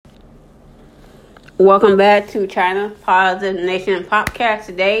Welcome back to China Positive Nation Podcast.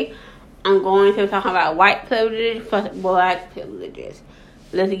 Today, I'm going to talk about white privileges plus black privileges.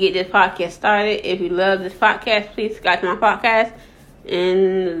 Let's get this podcast started. If you love this podcast, please subscribe to my podcast,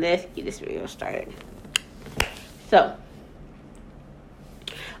 and let's get this video started. So,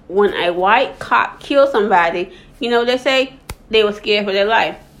 when a white cop kills somebody, they say they were scared for their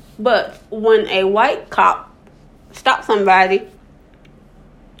life. But when a white cop stops somebody,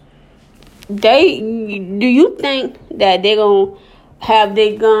 do you think that they're gonna have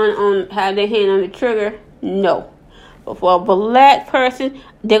their hand on the trigger? No. But for a black person,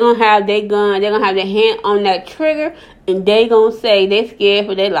 they're gonna have their gun, they're gonna have their hand on that trigger, and they're gonna say they're scared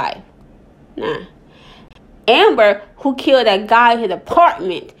for their life. Nah. Amber, who killed that guy in his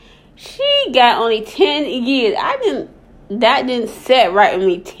apartment, she got only 10 years. That didn't set right with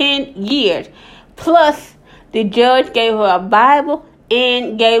me. 10 years. Plus, the judge gave her a Bible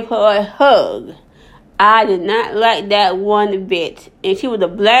and gave her a hug. I did not like that one bit. And she was a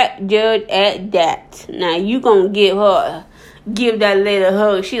black judge at that. Now, you gonna give that lady a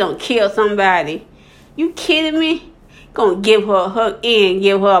hug. She don't kill somebody. You kidding me? Gonna give her a hug and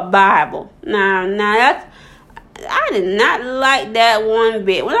give her a Bible. Now, I did not like that one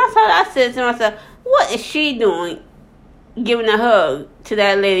bit. When I saw that, I said to myself, what is she doing? Giving a hug to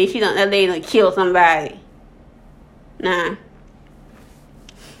that lady. That lady gonna kill somebody. Nah.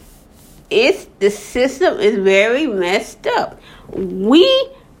 The system is very messed up. We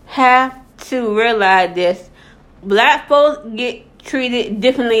have to realize this. Black folks get treated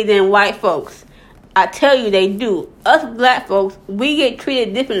differently than white folks. I tell you they do. Us black folks, we get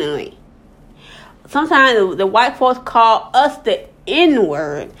treated differently. Sometimes the white folks call us the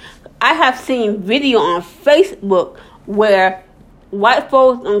N-word. I have seen video on Facebook where white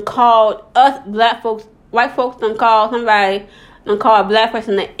folks done called us black folks. White folks done call somebody. Don't call a black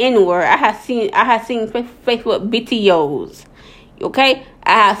person the N-word. I have seen Facebook videos. Okay?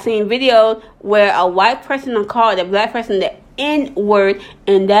 I have seen videos where a white person done called a black person the N-word,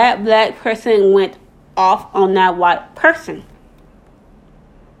 and that black person went off on that white person.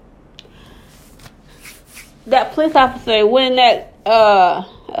 That police officer, when the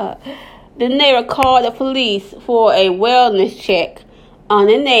neighbor called the police for a wellness check on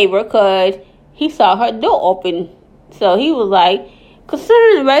the neighbor because he saw her door open. So he was like,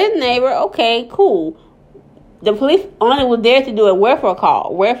 concerned about his neighbor. Okay, cool. The police only was there to do a welfare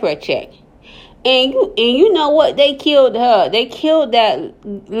check. And you know what? They killed her. They killed that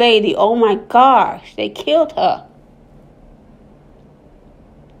lady. Oh my gosh, they killed her.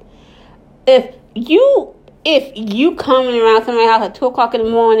 If you coming around somebody's house at 2:00 in the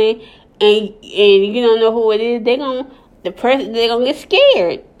morning and you don't know who it is, they're gonna get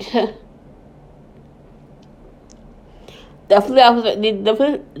scared. The police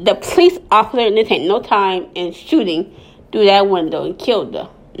officer didn't take no time in shooting through that window and killed her.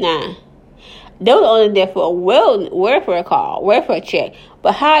 Nah. They were only there for a welfare check.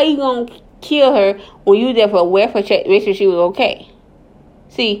 But how are you going to kill her when you there for a welfare check to make sure she was okay?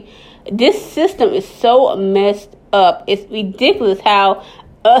 See, this system is so messed up. It's ridiculous how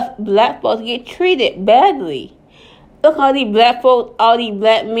us black folks get treated badly. Look at all these black folks, all these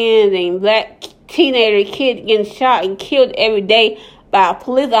black men and black teenager kids getting shot and killed every day by a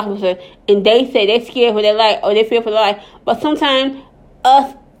police officer, and they say they're scared for their life or they fear for their life. But sometimes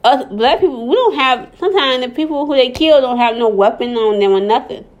us black people, we don't have. Sometimes the people who they kill don't have no weapon on them or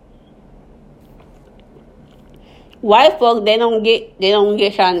nothing. White folks, they don't get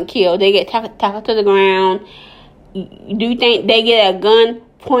shot and killed. They get tackled to the ground. Do you think they get a gun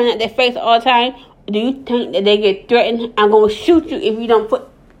pointed at their face all the time? Do you think that they get threatened? I'm gonna shoot you if you don't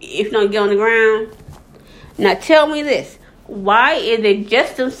get on the ground. Now tell me this. Why is the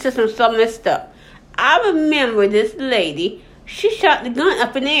justice system so messed up? I remember this lady, she shot the gun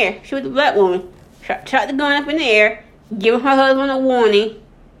up in the air. She was a black woman. Shot the gun up in the air, giving her husband a warning,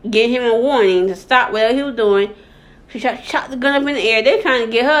 giving him a warning to stop whatever he was doing. She shot the gun up in the air. They're trying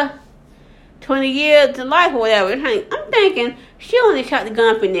to get her 20 years to life or whatever. I'm thinking, she only shot the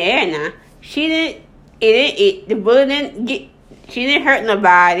gun up in the air now. She didn't hurt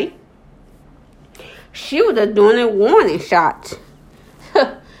nobody. She was just doing a warning shot.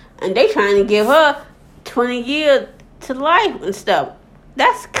 And they trying to give her 20 years to life and stuff.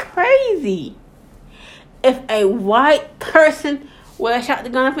 That's crazy. If a white person would have shot the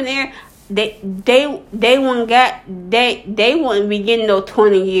gun up in the air, they wouldn't be getting those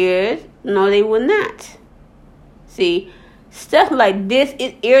 20 years. No, they would not. See, stuff like this,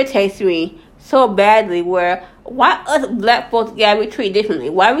 it irritates me so badly where why us black folks gotta be treated differently?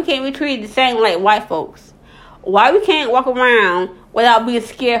 Why we can't be treated the same like white folks? Why we can't walk around without being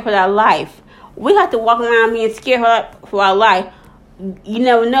scared for our life? we have to walk around being scared for our life. You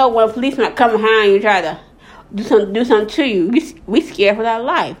never know when a policeman come behind you and try to do something to you. We scared for our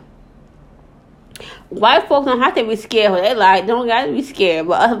life. White folks don't have to be scared for their life. Don't got to be scared.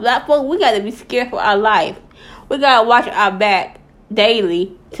 But us black folks, we got to be scared for our life. We got to watch our back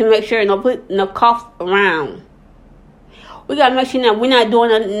daily to make sure no cops around. We got to make sure that we're not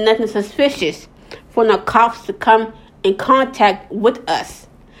doing nothing suspicious for no cops to come in contact with us.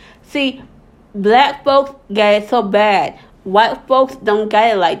 See, black folks got it so bad. White folks don't got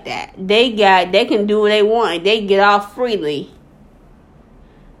it like that. They can do what they want. They get off freely.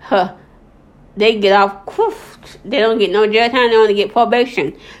 They get off. They don't get no jail time. They only get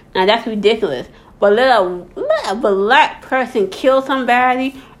probation. Now that's ridiculous. But let a black person kill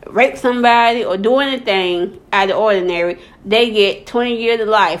somebody, rape somebody, or do anything out of the ordinary, they get 20 years of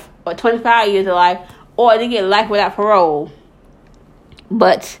life, or 25 years of life, or they get life without parole.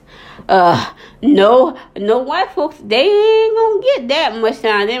 But no white folks, they ain't gonna get that much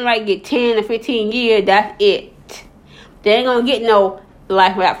time. They might get 10 or 15 years. That's it. They ain't gonna get no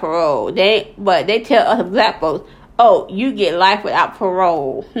life without parole. But they tell us black folks, oh, you get life without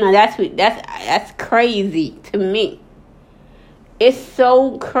parole. Now that's crazy to me. It's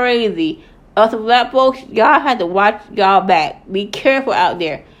so crazy. Us black folks, y'all have to watch y'all back. Be careful out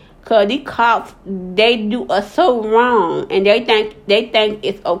there. Cause these cops, they do us so wrong, and they think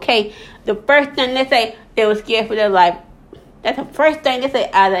it's okay. The first thing they say, they were scared for their life. That's the first thing they say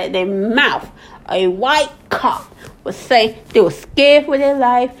out of their mouth. A white cop would say they were scared for their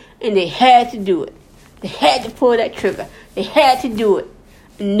life, and they had to do it. They had to pull that trigger. They had to do it.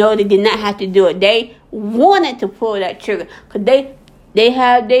 No, they did not have to do it. They wanted to pull that trigger, cause they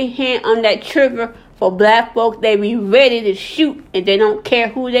have their hand on that trigger. For black folks, they be ready to shoot, and they don't care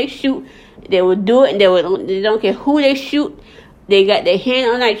who they shoot. They will do it, and they don't care who they shoot. They got their hand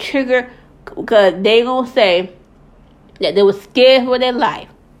on that trigger because they gonna say that they were scared for their life.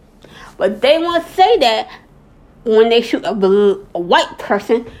 But they won't say that when they shoot a white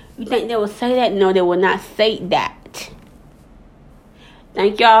person. You think they will say that? No, they will not say that.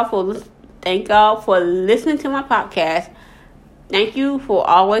 Thank y'all for listening to my podcast. Thank you for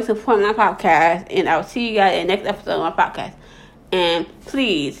always supporting my podcast, and I'll see you guys in the next episode of my podcast. And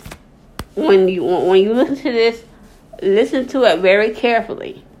please, when you listen to this, listen to it very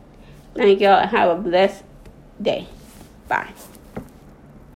carefully. Thank y'all, and have a blessed day. Bye.